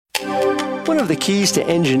One of the keys to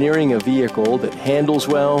engineering a vehicle that handles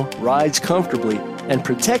well, rides comfortably, and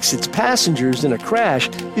protects its passengers in a crash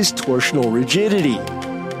is torsional rigidity.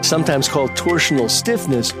 Sometimes called torsional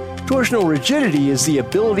stiffness, torsional rigidity is the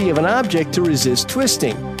ability of an object to resist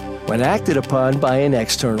twisting when acted upon by an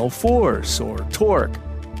external force, or torque.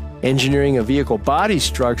 Engineering a vehicle body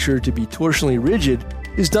structure to be torsionally rigid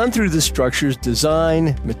is done through the structure's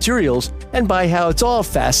design, materials, and by how it's all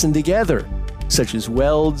fastened together, such as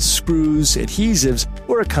welds, screws, adhesives,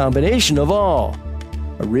 or a combination of all.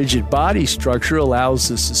 A rigid body structure allows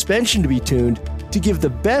the suspension to be tuned to give the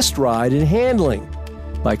best ride and handling.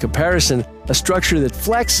 By comparison, a structure that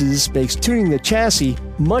flexes makes tuning the chassis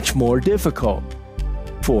much more difficult.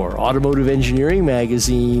 For Automotive Engineering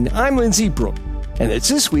Magazine, I'm Lindsay Brooke, and it's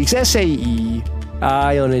this week's SAE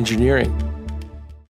Eye on Engineering.